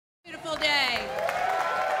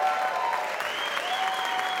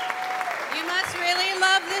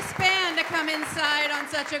this band to come inside on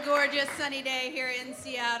such a gorgeous sunny day here in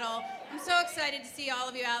Seattle. I'm so excited to see all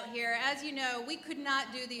of you out here. As you know, we could not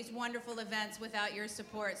do these wonderful events without your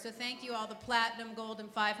support. So thank you all the Platinum, Gold,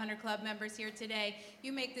 and 500 Club members here today.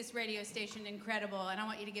 You make this radio station incredible, and I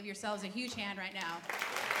want you to give yourselves a huge hand right now.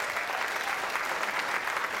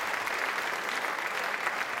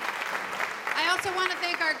 I also want to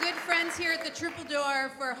thank our good friends here at the Triple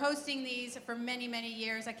Door for hosting these for many, many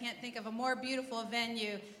years. I can't think of a more beautiful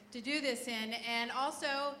venue to do this in. And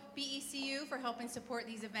also BECU for helping support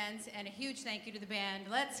these events. And a huge thank you to the band.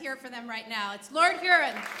 Let's hear for them right now. It's Lord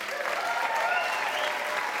Huron.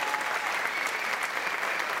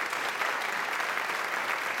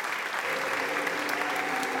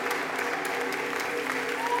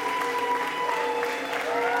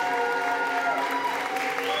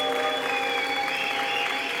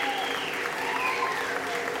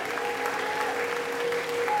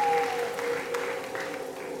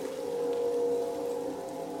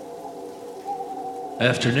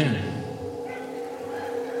 Afternoon.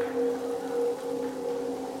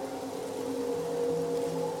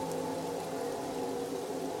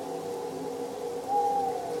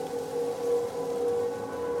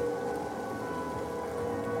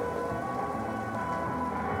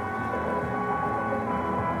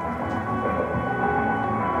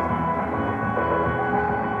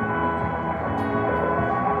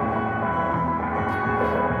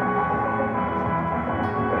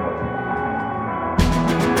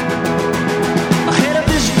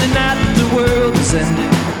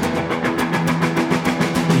 Ending.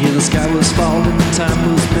 Yeah, the sky was falling, the time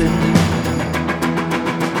was bending.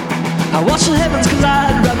 I watched the heavens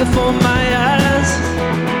collide right before my eyes.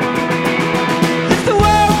 If the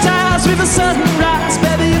world dies with a sudden rise,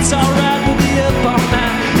 baby, it's alright, we'll be up all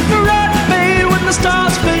night. If the red fade when the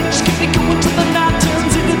stars fade, just keep me going till the night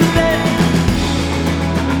turns into the day.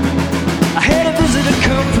 I had a visitor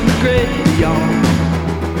come from the great beyond.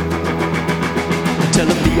 Tell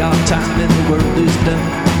him the odd time in the world is done,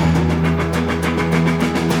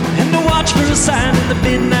 and to watch for a sign in the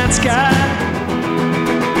midnight sky.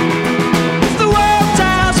 If the world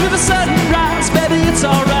dies with a sudden rise, baby, it's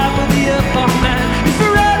alright, we'll be up all night. If the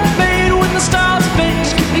red fade when the stars fade,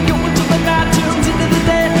 just keep me going till the night turns into the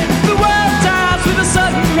day. If the world dies with a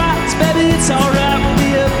sudden rise, baby, it's alright, we'll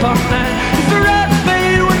be up all night. If the red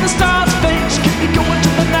fade when the stars fade, just keep me going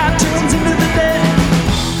till the night turns into the day.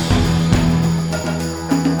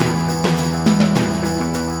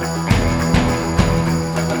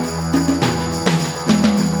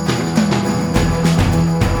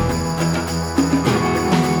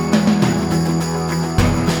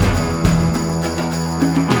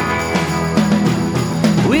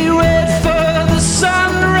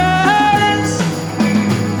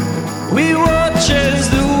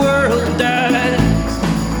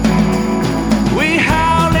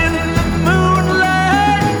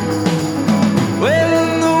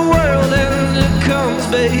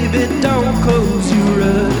 Baby, don't close your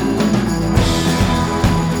eyes.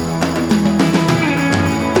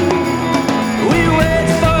 We wait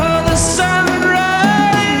for the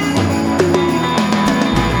sunrise.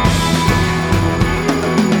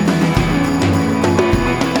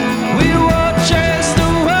 We watch as the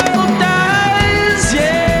world dies,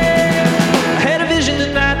 yeah. I had a vision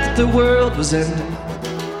tonight that the world was ending.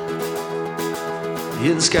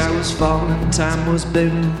 Yeah, the sky was falling, time was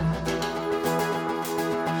bending.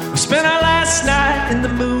 We spent our last night in the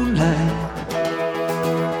moonlight.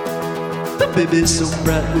 The baby's so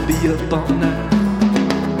bright, we'll be up all night.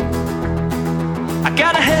 I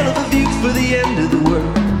got a hell of a view for the end of the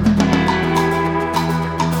world.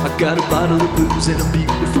 I got a bottle of booze and a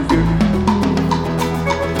beautiful girl.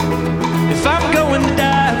 If I'm going to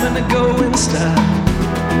die, I'm gonna go in style.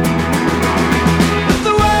 If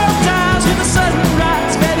the world dies with a sudden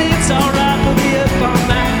rise, baby, it's alright, we'll be up all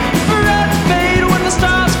night. If the red fade when the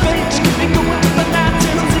stars fade, just keep me going till the night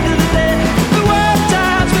turns into the day. If the world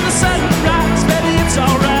dies with a sudden rise, baby, it's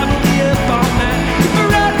alright, we'll be up all night. If the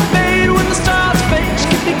red fade when the stars fade, just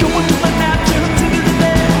keep me going till the night turns into the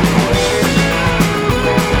day.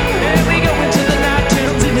 Yeah, we go until the night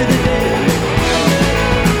turns into the day.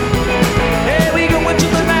 Yeah, we go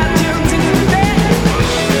until the night turns into the day.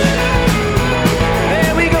 Yeah,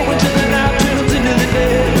 we go until the night turns into the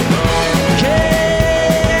day.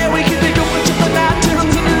 Yeah, we can be going till the night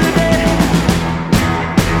turns into the day.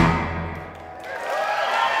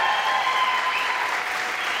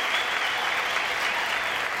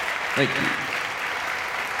 Thank you.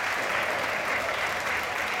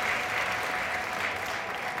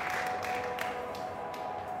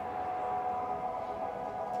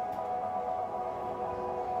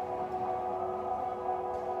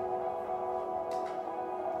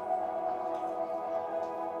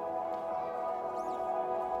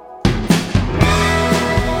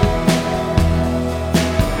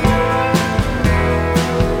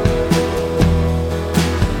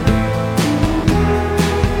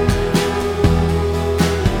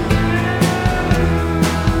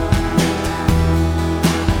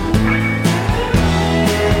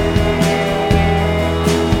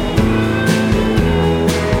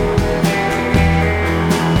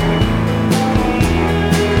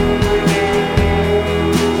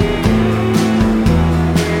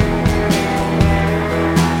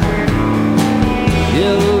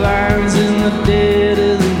 Yellow lines in the dead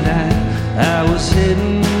of the night. I was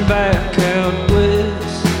heading back out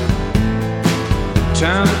west,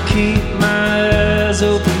 trying to keep my eyes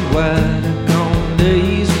open wide. I've gone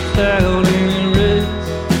days without any rest.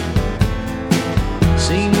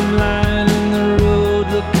 Seen them lying in the road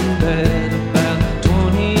looking bad, about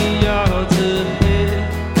 20 yards ahead.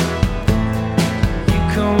 You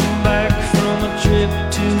come back from a trip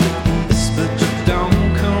to the east, but you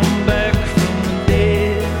don't come back from the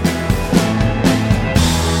dead.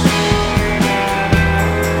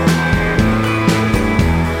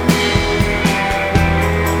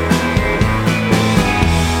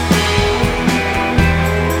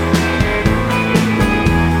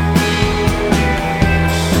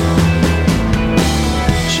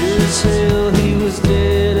 Sure as hell he was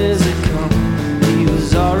dead as they come. He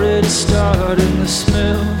was already starting to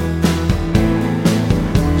smell.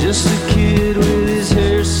 Just a kid with his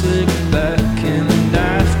hair slicked back and a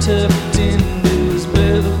knife tucked into his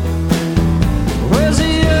belt. Was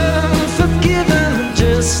he unforgiven,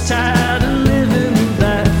 just tired of living a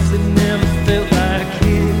life that never felt like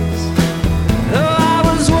his? Oh, I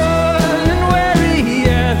was wondering where he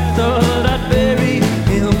at. Thought I'd bury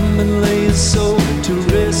him and lay his soul to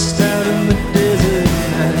rest out in the desert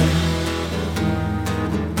night.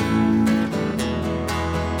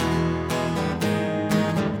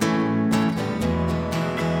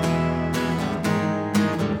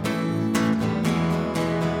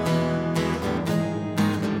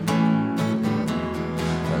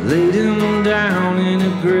 I laid him down in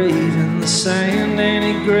a grave in the sand, and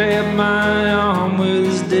he grabbed my arm with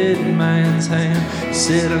his dead man's hand. He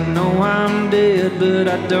said, I know I'm dead, but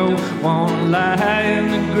I don't want to lie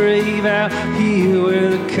in the grave out here where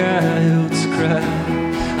the coyotes cry.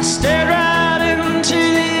 I stared right into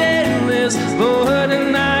the endless void,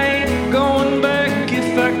 and I ain't going back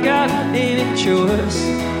if I got any choice.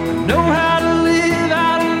 I know how to live,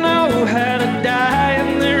 I don't know how to die,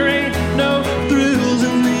 and there ain't no thrills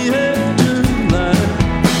in the afterlife.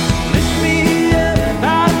 Lift me up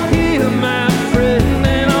out here, my friend,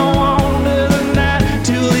 and I'll wander the night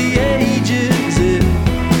till the ages end.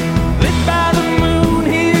 Lit by the moon,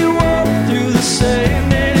 he walked through the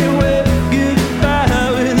sand, and he wept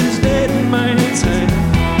goodbye with his dead man's hand.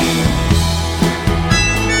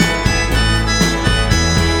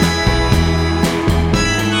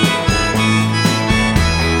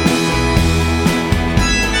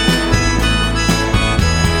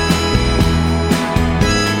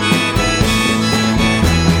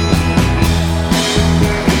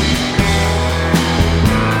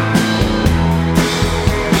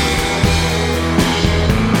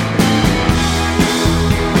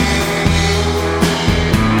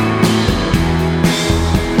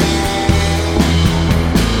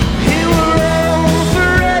 He will roam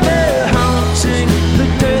forever, haunting the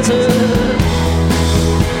desert.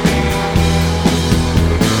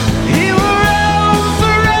 He will roam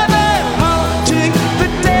forever, haunting the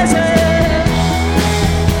desert.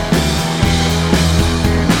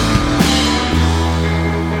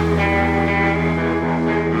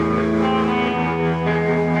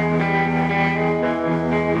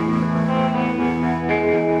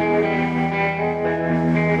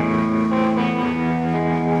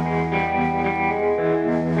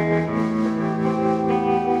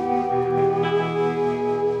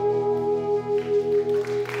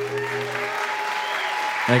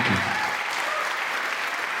 Thank you.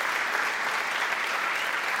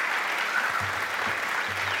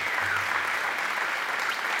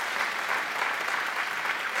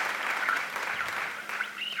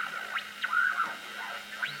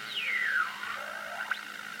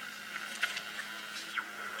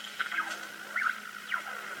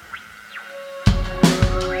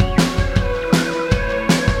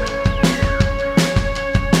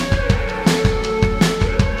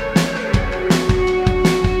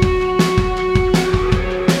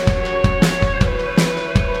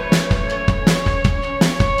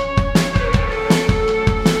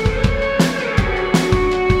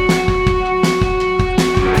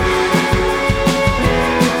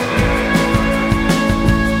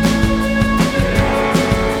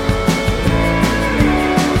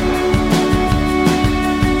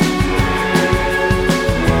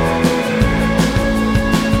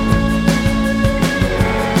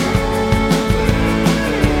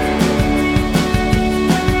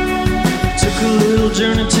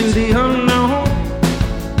 Journey to the unknown.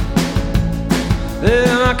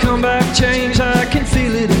 Then I come back changed, I can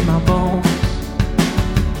feel it in my bones.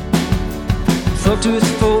 Fucked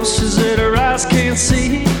with forces that our eyes can't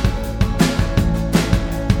see.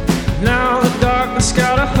 Now the darkness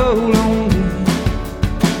got a hold on me.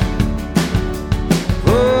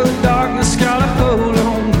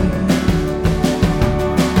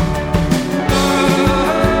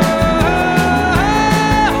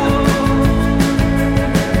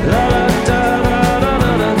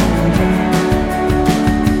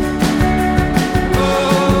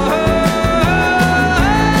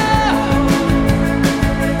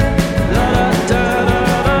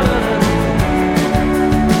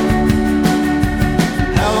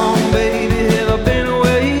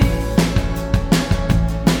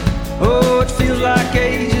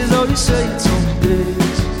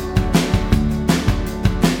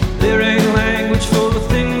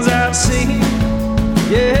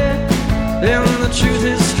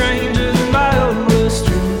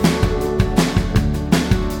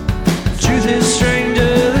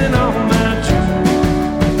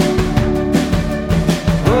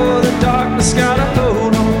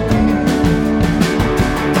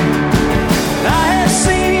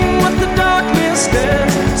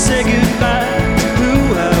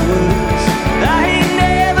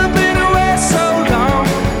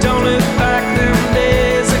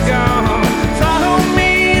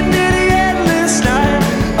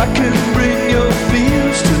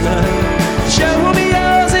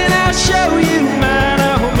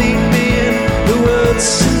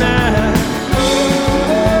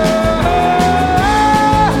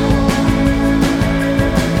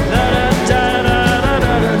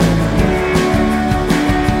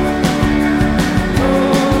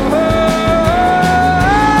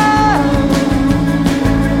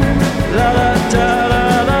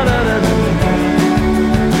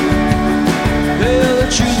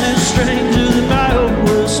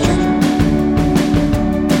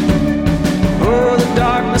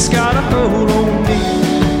 toll on me.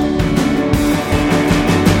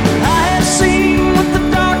 I have seen what the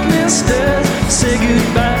darkness does. Say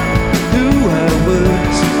goodbye to who I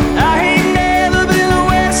was. I ain't never been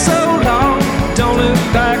away so long. Don't look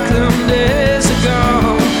back, them days are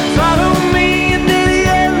gone. Follow me into the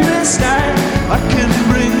endless night. I can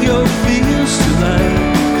bring your fears to life.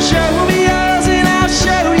 Show me yours and I'll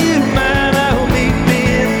show you mine. I'll meet me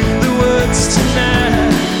in the woods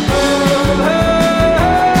tonight. Oh, oh,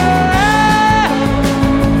 oh,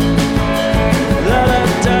 la da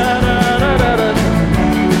da da da da da.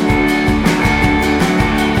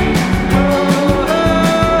 Oh, oh,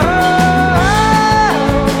 oh,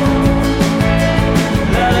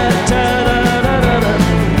 la da da da da da.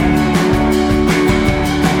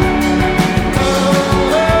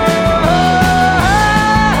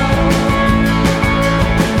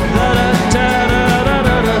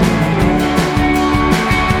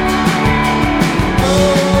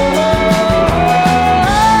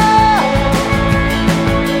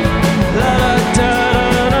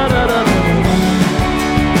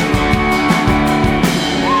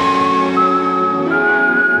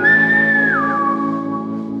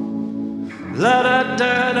 La da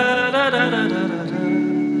da da da da da da da.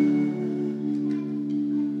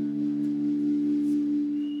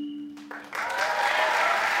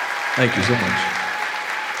 Thank you so much.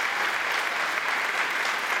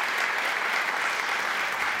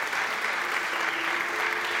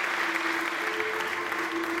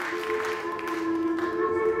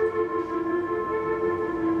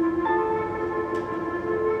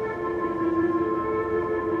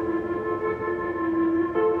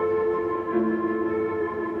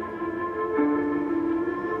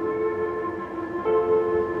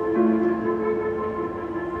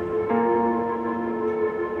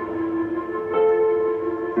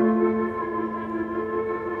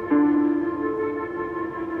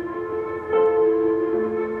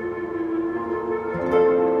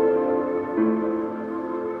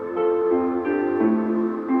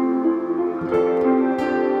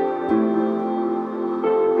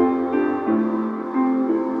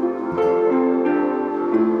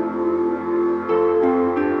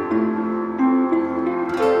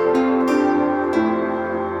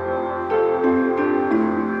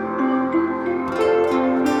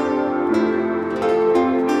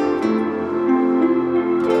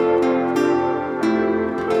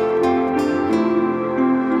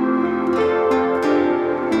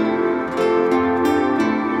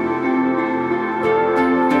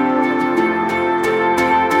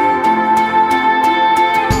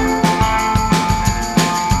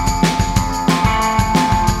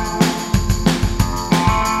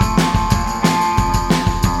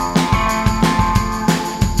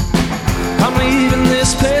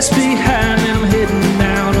 Behind and I'm heading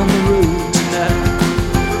out on the road tonight.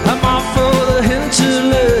 I'm off for the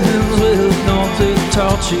hinterlands with north of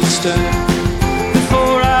Torchester.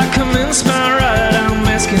 Before I commence my ride, I'm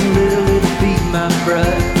asking Lily to be my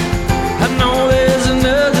bride. I know there's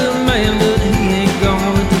another man, but he ain't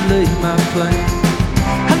gonna delay my plan.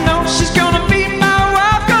 I know she's gonna be my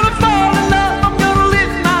wife, gonna fall in love, I'm gonna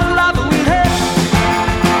live my life with her.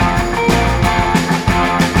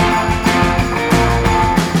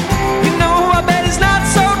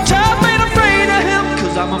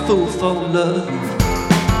 I'm a fool for love.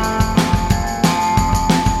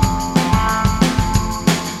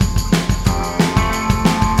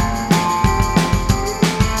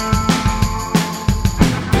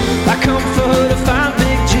 I come for her to find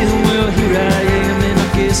Big Jim. Well, here I am, and I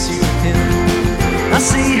guess you're him. I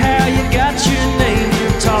see how you got your name.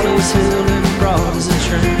 You're tall as hell and broad as a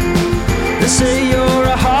train. They say you're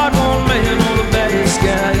a hard-won man, or the baddest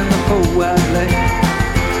guy in the whole wide land.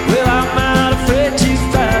 Well, I'm not afraid to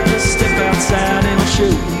fight, just step outside and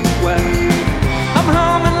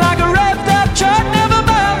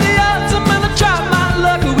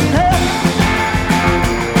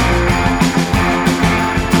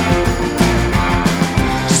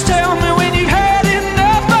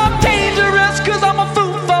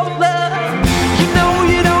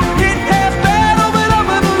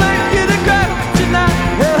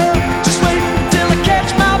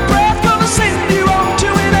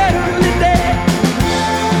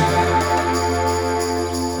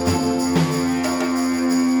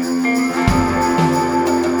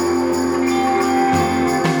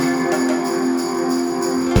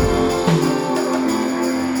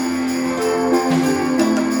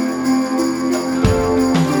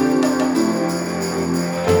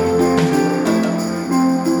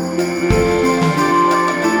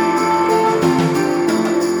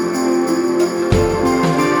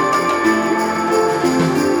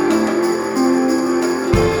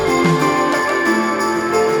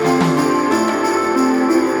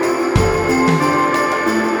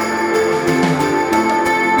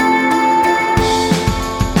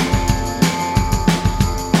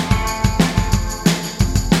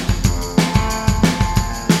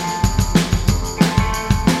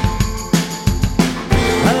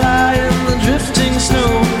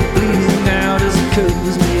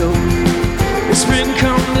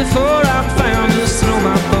before I'm found. Just throw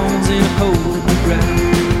my bones in a hole in the ground.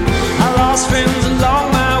 I lost friends along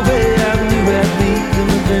my way. I knew I'd meet them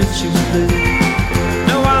eventually.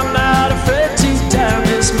 No, I'm not afraid to die.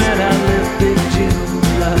 Just mad I left Big Jim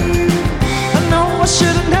alive. I know I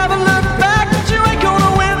should've never looked back, but you ain't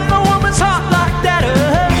gonna win a woman's heart like that.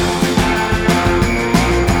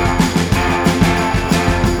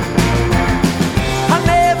 I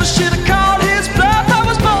never should've called his bluff. I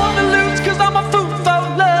was born to lose, 'cause I'm a fool for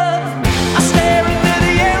love. I stare into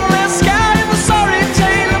the endless sky, and the sorry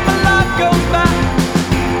tale of my life goes by.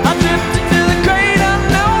 I drift into the great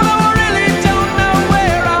unknown, oh, I really don't know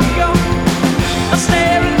where I'm going. I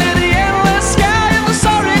stare into the endless sky, and the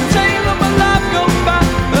sorry tale of my life goes by.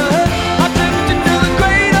 I drift into the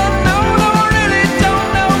great unknown, oh, I really don't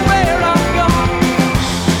know where I'm going.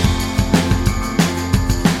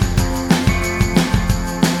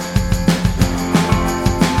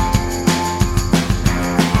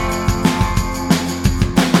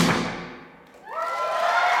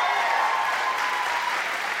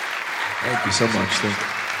 Thank you so much. Thank you.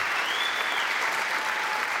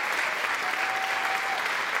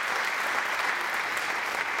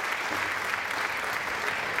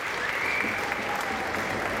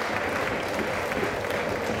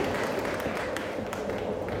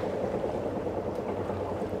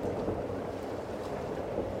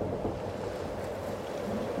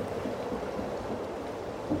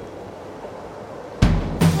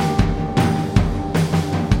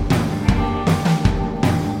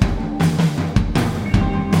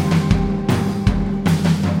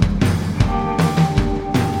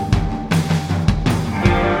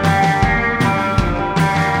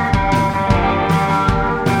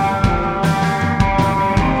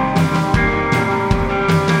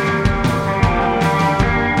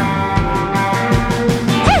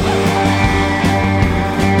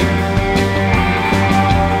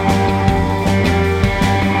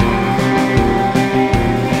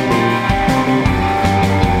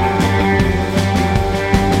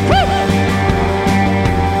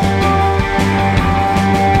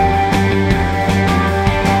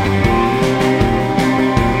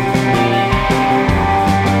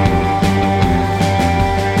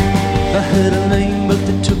 I had a name, but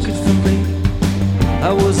they took it from me.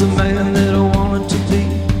 I was the man that I wanted to be.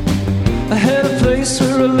 I had a place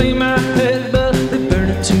where I lay my head, but they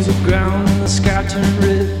burned it to the ground and the sky turned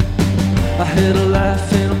red. I had a life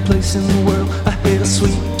and a place in the world. I had a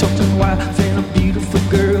sweet talking wife and a beautiful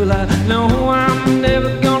girl. I know I'm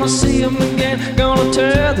never gonna see them again. Gonna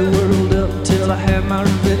tear the world up till I have my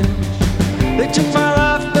revenge. They took my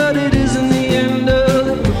life, but it isn't the end of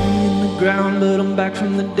it. Put me in the ground, but I'm back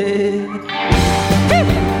from the dead.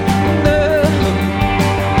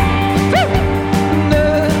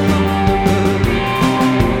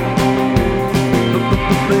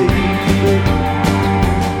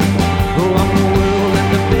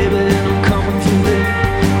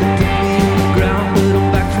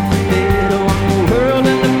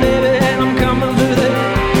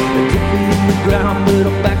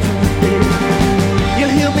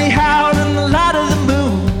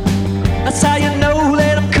 That's how you know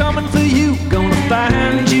that I'm coming for you. Gonna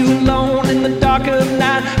find you alone in the dark of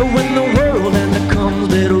night. When the world and the comes,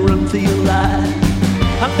 better run for your life.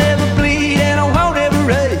 I'll never bleed and I won't ever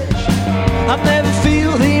rage. I'll never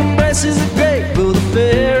feel the embraces of great. For the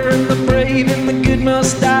fair and the brave and the good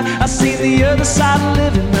must die. I see the other side of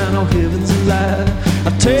living, I know heaven's alive.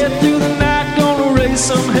 I tear through the night, gonna raise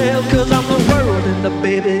some hell. 'Cause I'm the world and the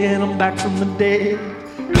baby, and I'm back from the dead.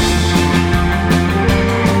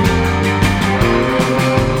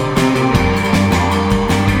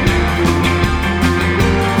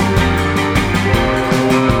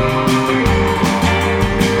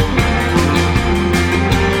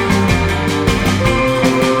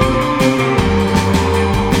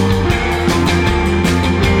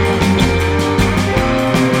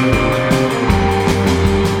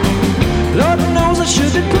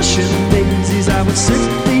 Pushing daisies, I would sit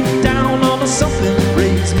deep down on something that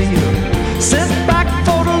raised me up.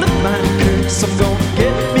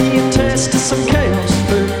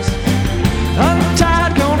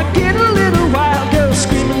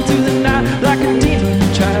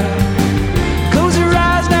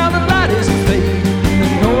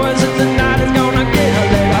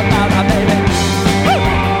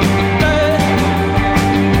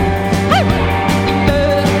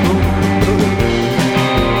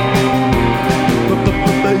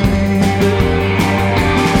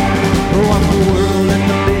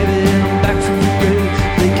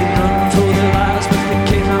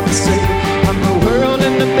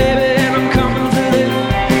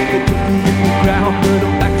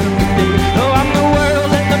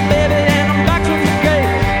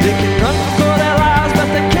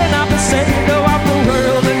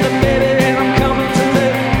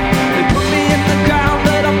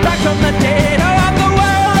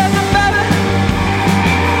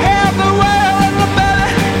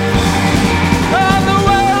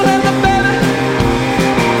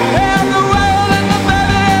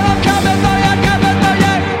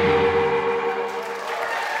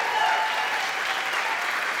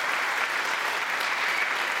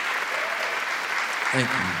 Thank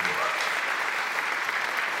you.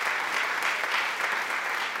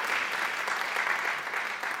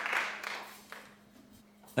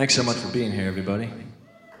 Thanks so much for being here, everybody.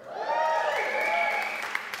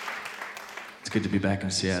 It's good to be back in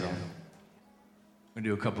Seattle. I'm going to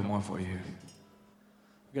do a couple more for you here.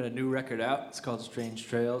 We got a new record out. It's called Strange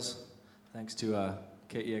Trails. Thanks to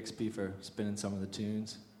KEXP for spinning some of the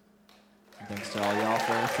tunes. And thanks to all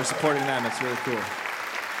y'all for supporting them. It's really cool.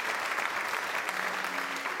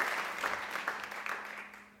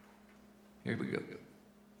 Here we go.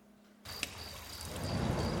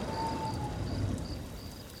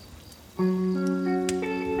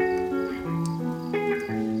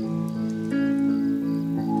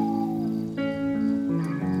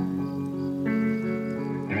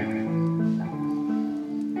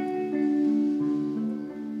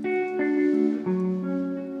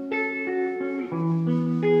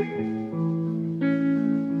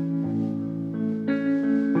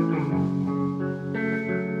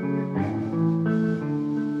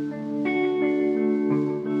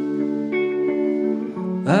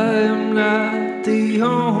 I am not the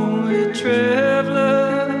only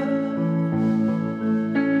traveler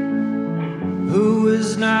who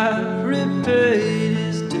is not repaid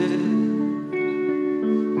his debt.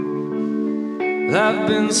 I've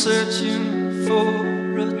been searching for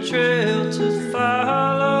a trail to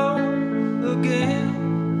follow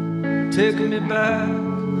again. Take me back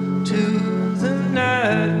to the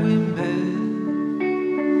night we met,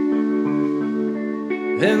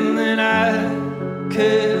 and then I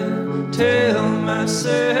can't tell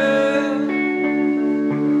myself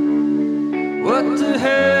what the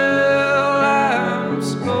hell I'm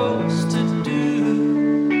supposed to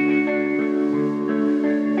do,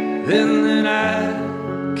 and then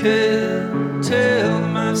I can't tell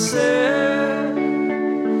myself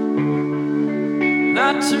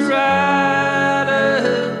not to ride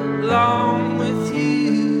along with you.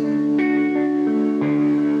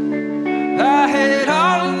 I had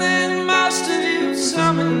all of them, most of you,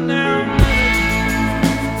 some and now.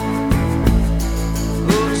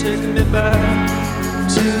 Oh, take me back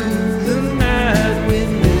to the night we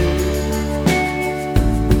met.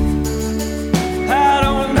 I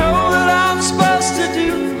don't know what I'm supposed to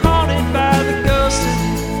do, haunted by the ghost of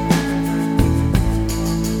you.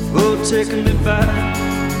 Oh, take me back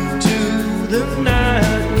to the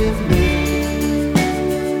night we met,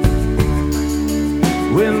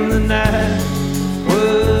 when the night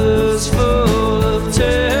was full of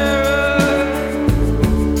terror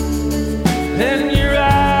and your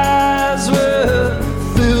eyes were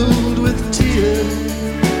filled with tears,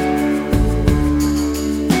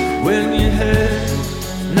 when you had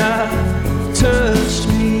not touched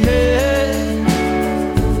me yet.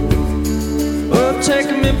 Oh, take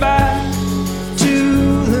me back to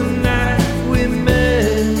the night we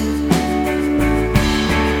met.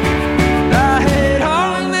 I had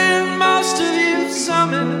all of them, most of you,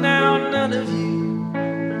 some and now none of you.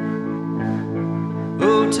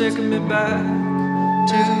 Oh, take me back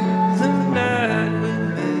to the night we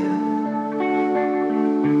met.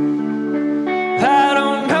 I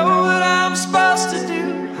don't know what I'm supposed to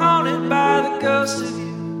do, haunted by the ghost of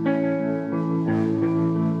you.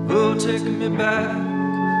 Oh, take me back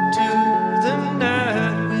to the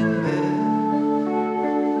night we met.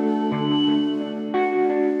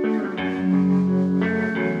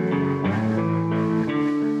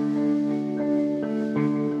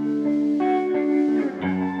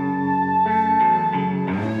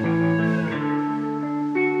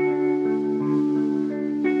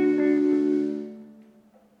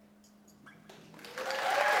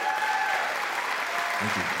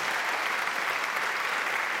 Thank you.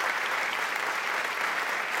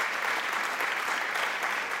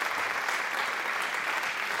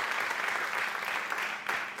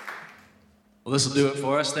 Well, this will do it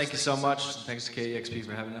for us. Thank you so much. Thanks to KEXP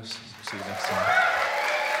for having us. See you next time.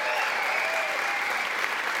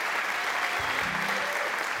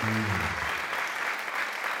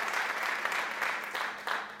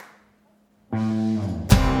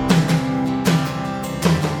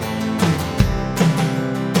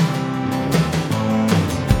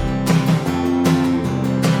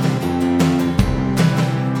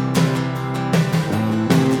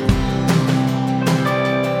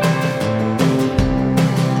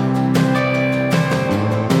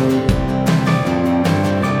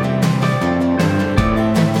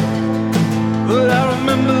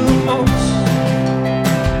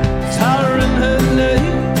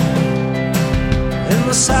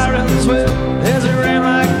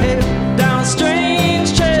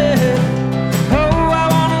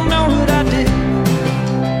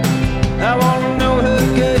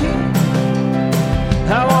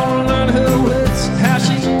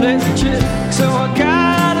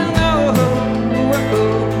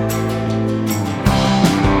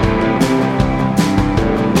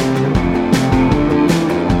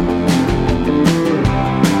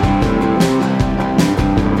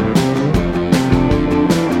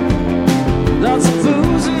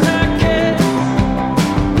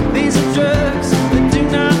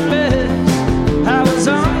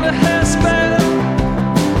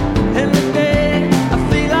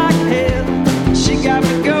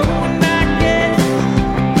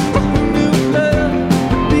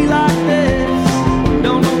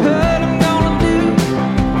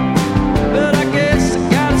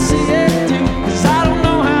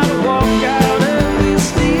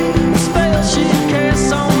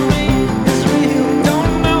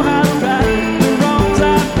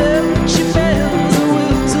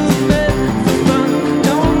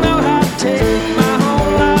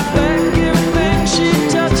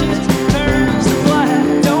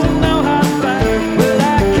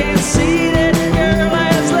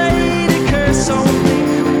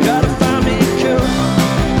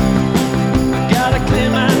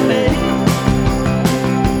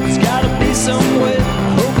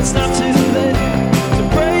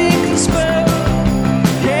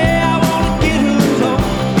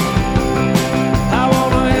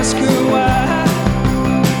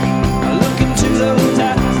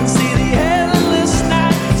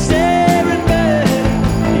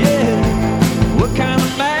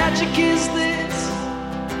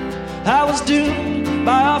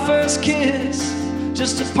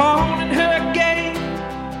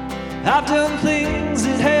 I've done things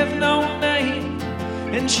that have no name,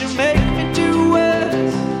 and she'll make me do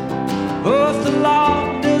worse. Oh, if the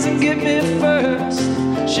law doesn't get me first,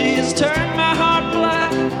 she has turned my heart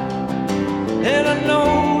black, and I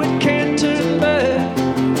know it can't turn back.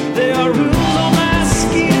 There are rules on my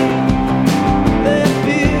skin that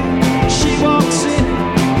fear when she walks in.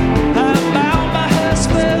 I'm bound by her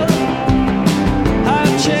spell,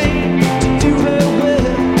 I'm chained to do her will.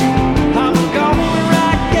 I'm a goner,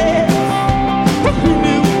 I guess, but who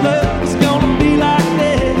knew love was gonna be like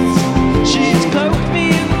this? She's cloaked me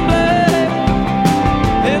in blood,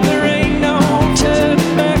 and there ain't no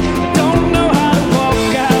turning back. Don't know how to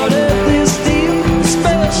walk out of this deal. The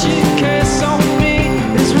spell she casts on me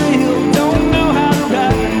is real. Don't know how to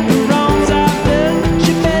right the wrongs I've done.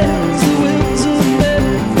 She bends the wheels of bed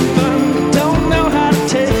for fun. Don't know how to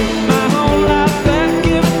take my whole life back.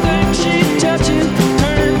 Everything she touches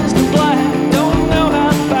turns to black. Don't know how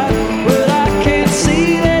to fight, but I can't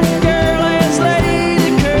see that girl has laid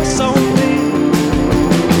a curse on me.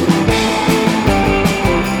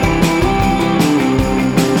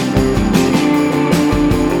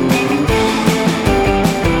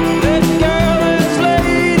 That girl has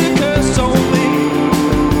laid a curse on me.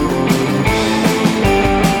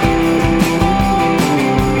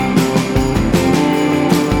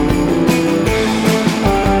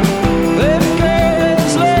 That girl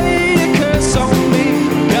has laid a curse on me.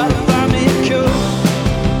 Gotta find me a cure.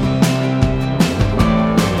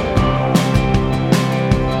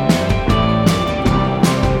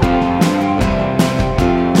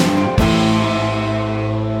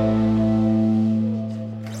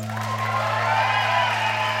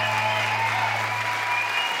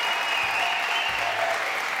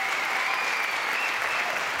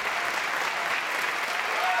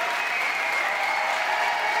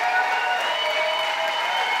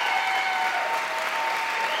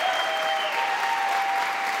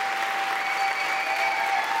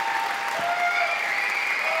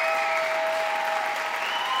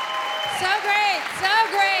 So great, so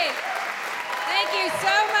great. Thank you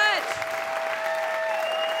so much.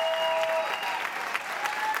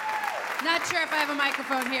 Not sure if I have a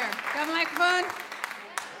microphone here. Do I have a microphone?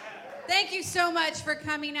 Thank you so much for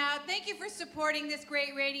coming out. Thank you for supporting this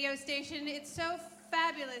great radio station. It's so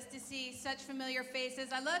fabulous to see such familiar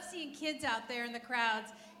faces. I love seeing kids out there in the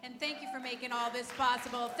crowds. And thank you for making all this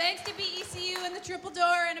possible. Thanks to BECU and the Triple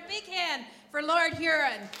Door, and a big hand for Lord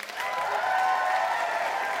Huron.